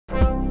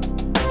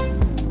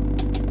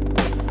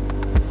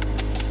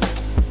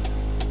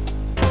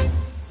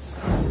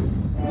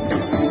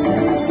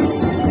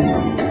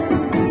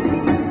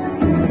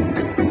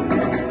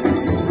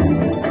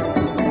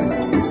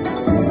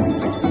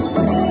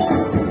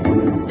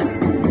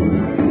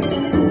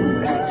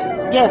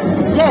Yes,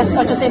 yes,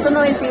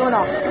 891.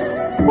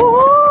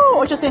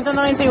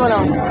 891.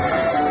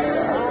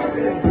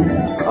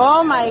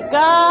 Oh my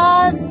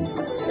God.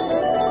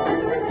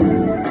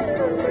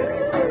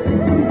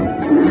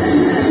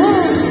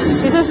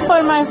 This is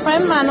for my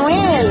friend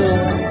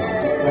Manuel.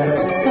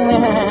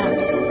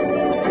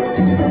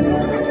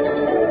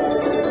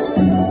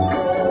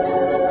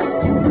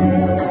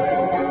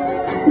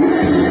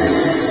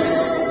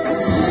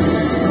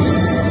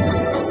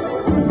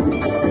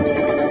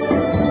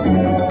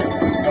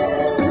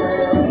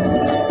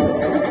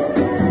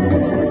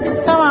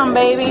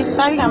 Babies,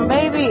 salgan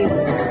babies.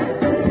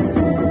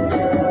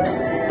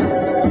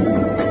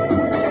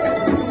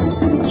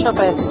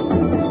 $8.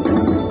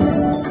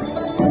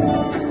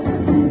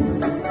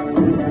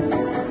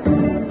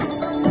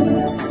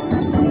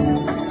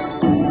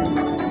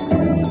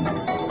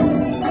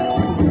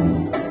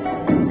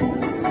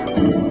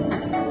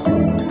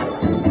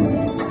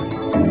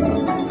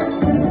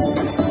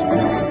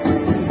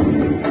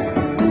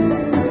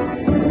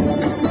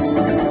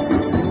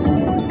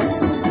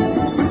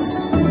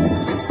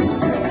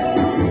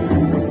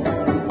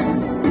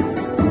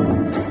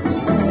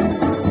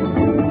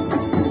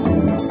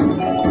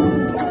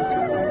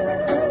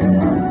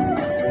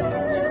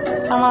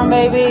 Come on,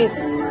 babies.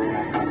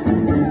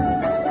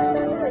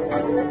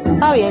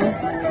 Está bien.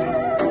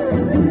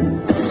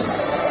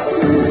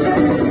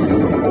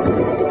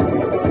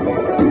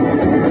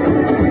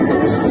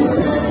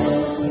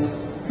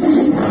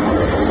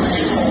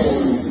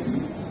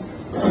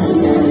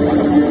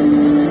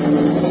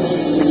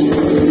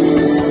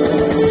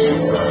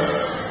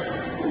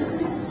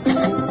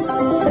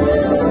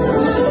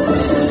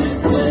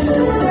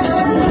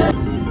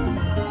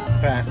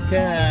 Fast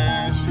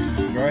cash.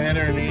 Go ahead,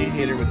 Ernie.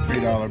 Hit her with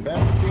 $3 bet.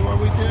 Let's see what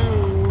we do.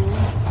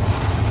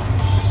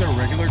 Is it a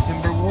regular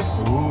timber wolf?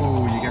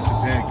 Ooh, you get to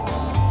pick.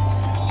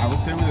 I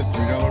would say with a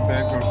 $3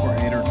 bet, go for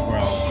 8 or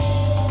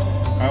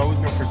 12. I always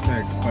go for 6,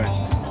 but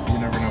you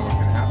never know what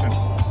can happen.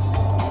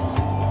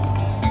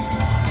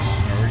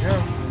 There we go.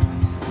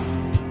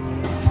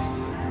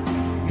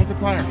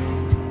 Multiplier.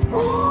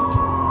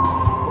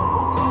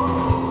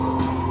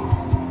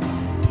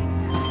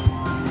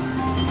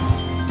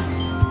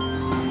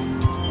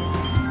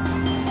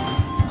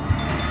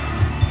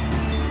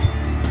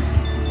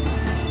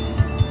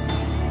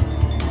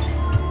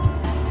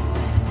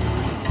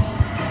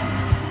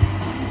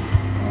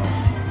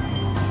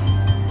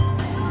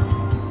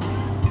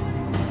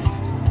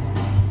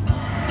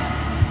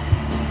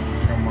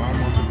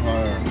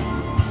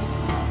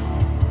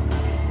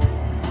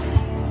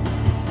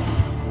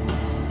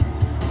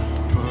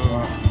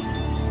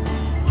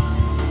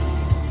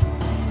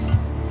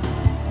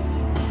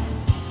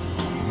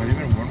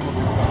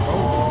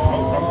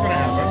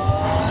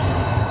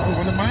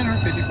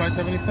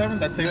 $55.77,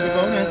 that saves the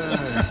bonus.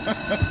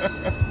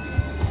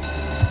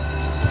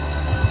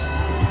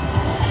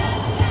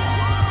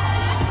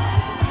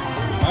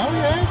 Oh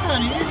yeah,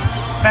 honey.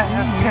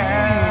 Fast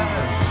cash.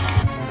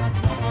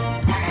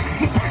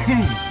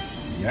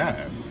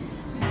 Yes.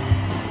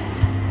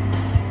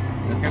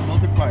 Let's get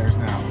multipliers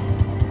now.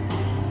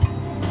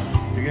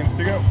 2 games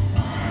to go.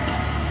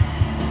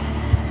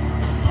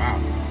 Wow.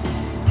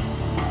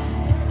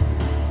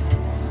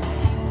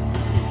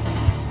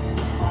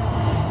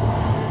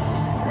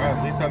 Well,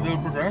 at least that little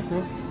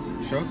progressive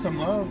showed some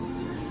love.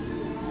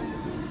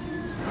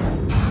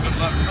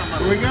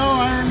 Here we go,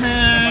 Iron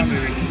Man.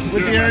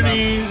 With the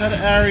Ernies at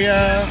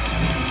area.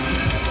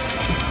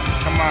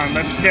 Come on,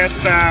 let's get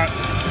that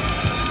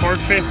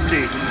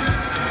 450.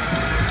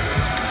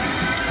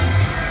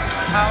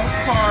 House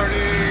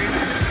party.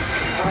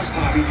 House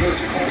party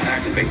protocol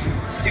activated.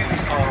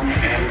 Suits on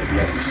and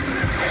ready.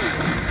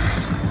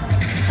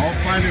 All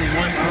 5 in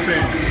one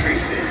spin.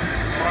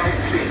 5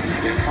 spins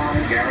with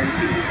 5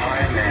 guaranteed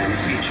Iron Man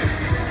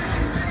features.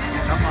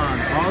 Come on,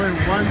 all in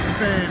one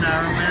spin,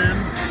 Iron Man.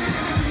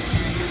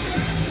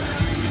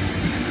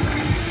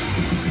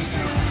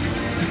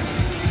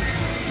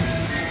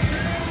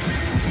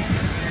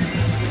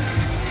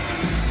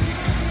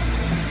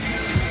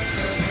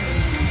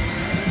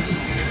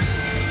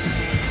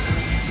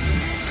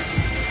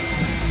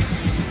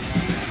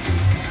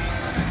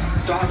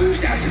 Star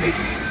boost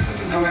activated.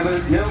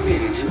 However, no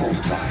win to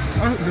multiply.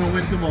 Oh, no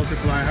win to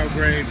multiply. How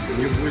great.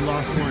 We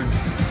lost one.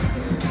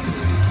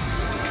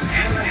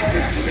 Hammerhead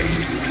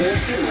activated. All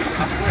symbols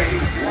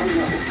upgrade 1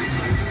 level.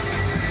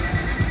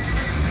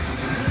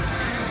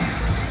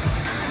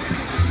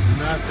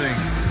 Nothing.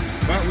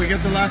 But we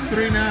get the last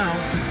 3 now.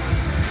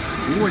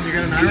 Ooh, and you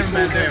get an Iron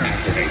Man there.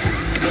 Activated.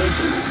 All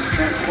symbols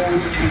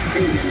transform to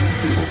premium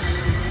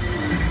symbols.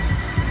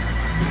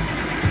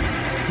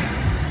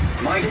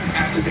 Midas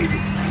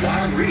activated.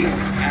 Wild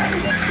Reels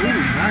added.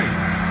 Ooh, nice.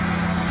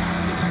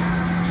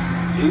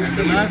 Blue And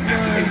the last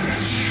activated. one.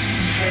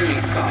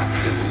 Henry Scott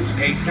symbols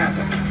pay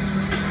scatter.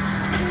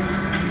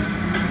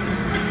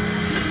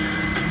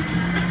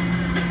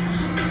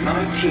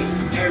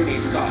 19 Tony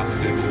Scott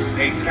symbols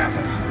pay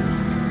scatter.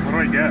 What do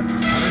I get? I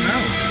don't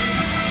know.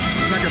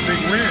 Looks like a big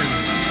win.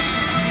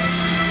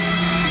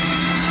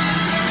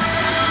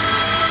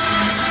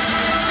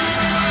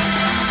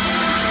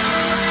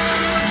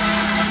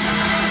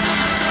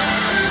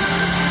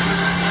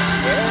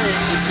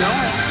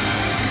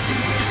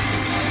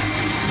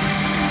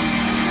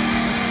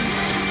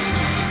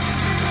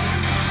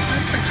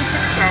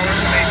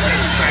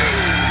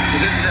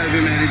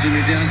 needs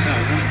in the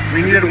downtown, huh?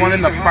 We needed one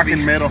in the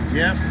fucking middle.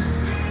 Yep.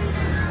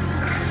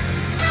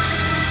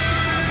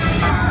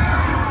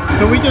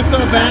 So we just saw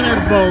Vanna's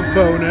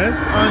bonus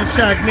on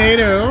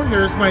Sharknado.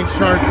 Here's my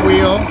shark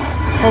wheel.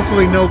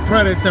 Hopefully no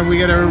credits and we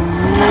get a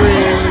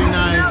really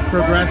nice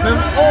progressive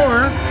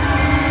or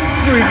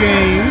free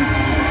games.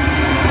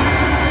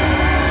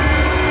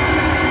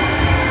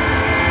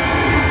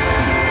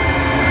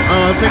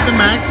 Oh, I'll take the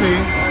maxi.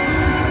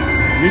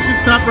 You should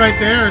stop right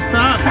there.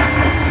 Stop.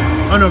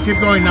 Oh no, keep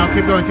going now.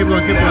 Keep going, keep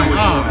going, keep going.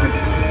 Oh.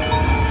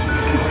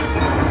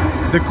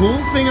 The cool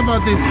thing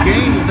about this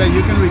game is that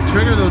you can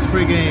re-trigger those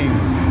free games.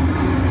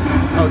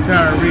 Oh,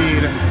 Tara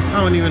Reid.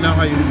 I don't even know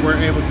how you were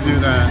able to do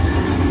that.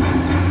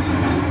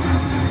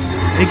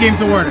 8 games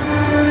awarded.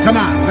 Come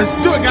on, let's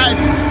do it, guys.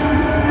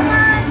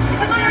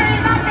 Come on,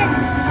 you got this.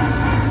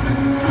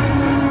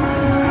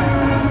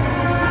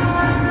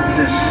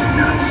 This is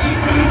nuts.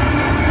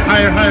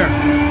 Higher, higher.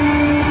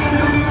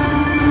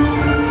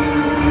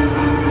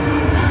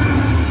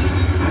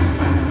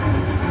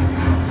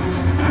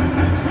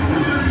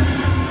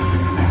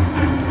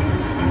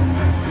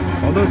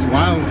 All those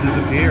wilds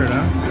disappeared,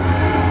 huh?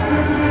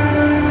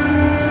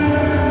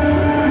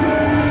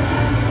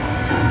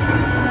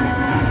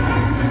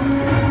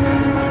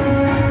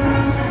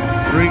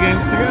 Three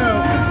games to go.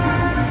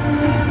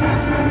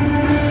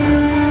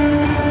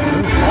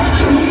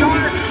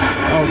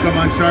 Oh, come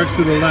on, sharks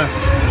to the left.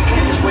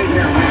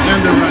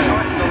 And the right.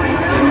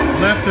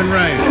 Left and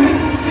right.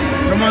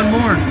 Come on,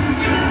 more.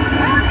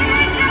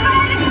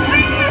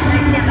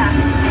 Step back.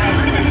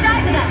 Look at the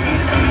size of that thing.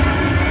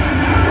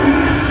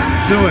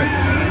 Do it.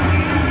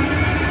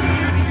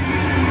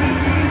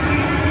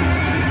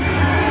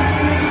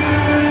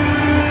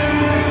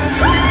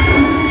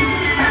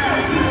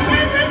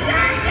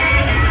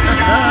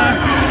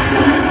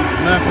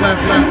 Left,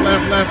 left, left,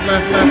 left, left,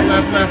 left, left,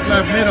 left, left,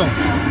 left, middle.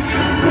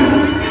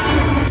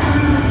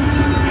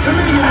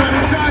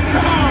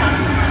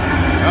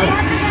 Oh.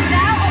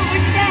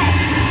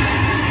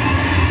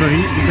 So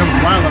he becomes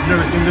wild. I've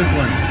never seen this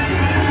one.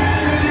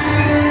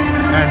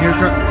 And here's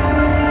her.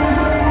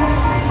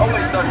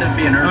 Always thought there'd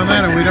be an Oh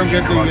man, we don't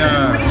get the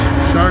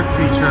shark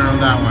feature on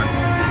that one.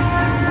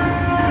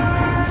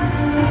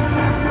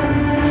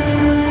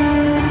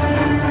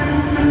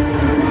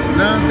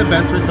 No, the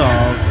best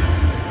resolve.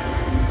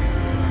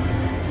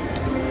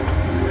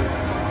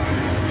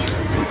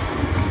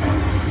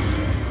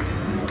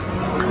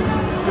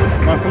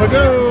 Buffalo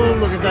go!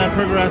 Look at that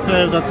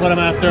progressive. That's what I'm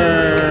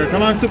after.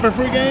 Come on, super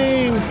free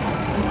games.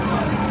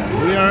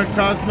 We are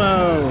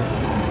Cosmo.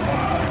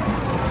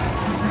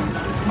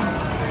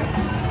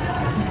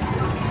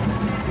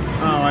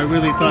 Oh, I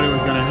really thought it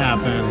was gonna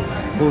happen.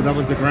 Oh, that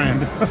was the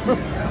grand.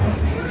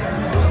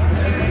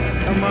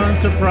 Come on,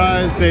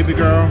 surprise, baby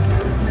girl.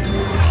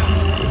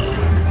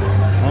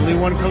 Only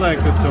one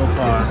collected so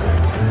far.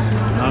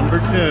 Number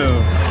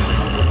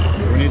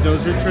 2. We need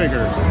those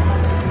re-triggers.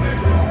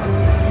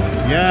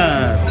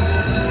 Yes.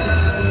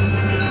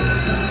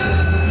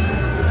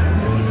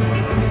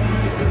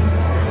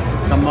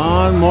 Come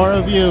on, more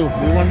of you.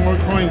 We want more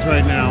coins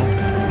right now.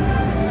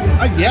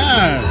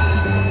 Yes.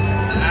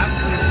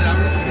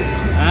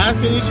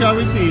 Ask and you shall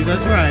receive.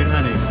 That's right,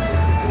 honey.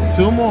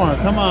 2 more.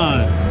 Come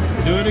on.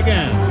 Do it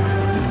again.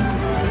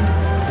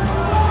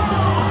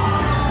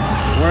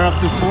 We're up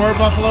to 4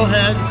 buffalo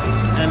heads,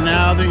 and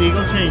now the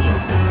eagle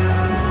changes.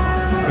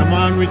 Come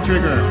on,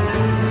 re-trigger.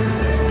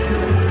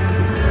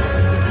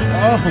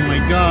 Oh my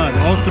God,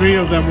 all 3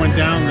 of them went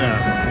down there.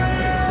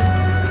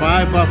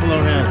 5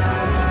 buffalo heads.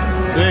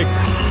 6.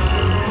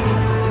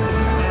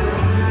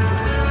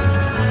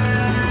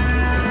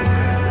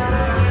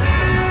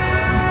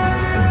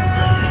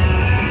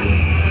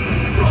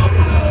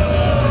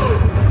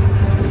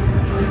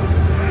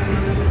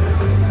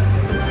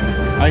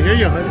 I hear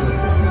you, honey.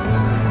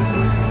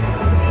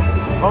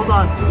 Hold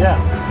on, yeah.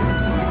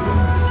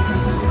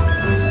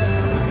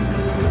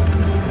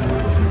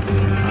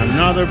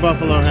 Another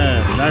buffalo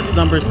head. That's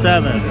number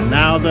 7.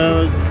 Now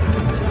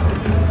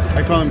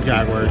I call them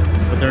jaguars,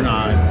 but they're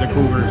not. They're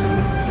cougars.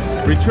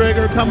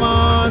 Re-trigger, come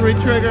on,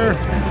 re-trigger.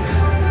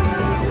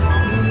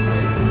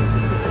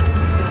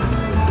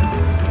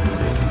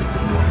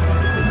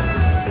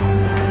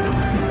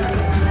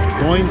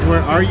 Coins,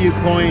 where are you,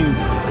 coins?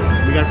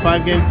 We got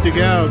 5 games to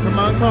go. Come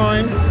on,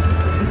 coins.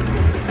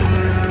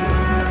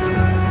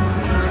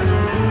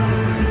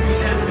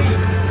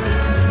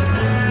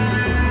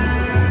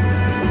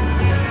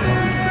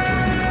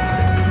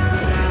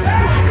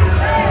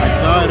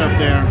 Up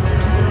there.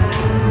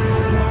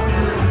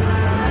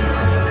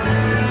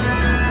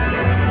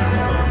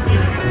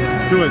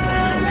 Do it.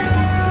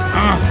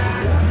 Ah,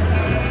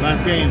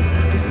 last game.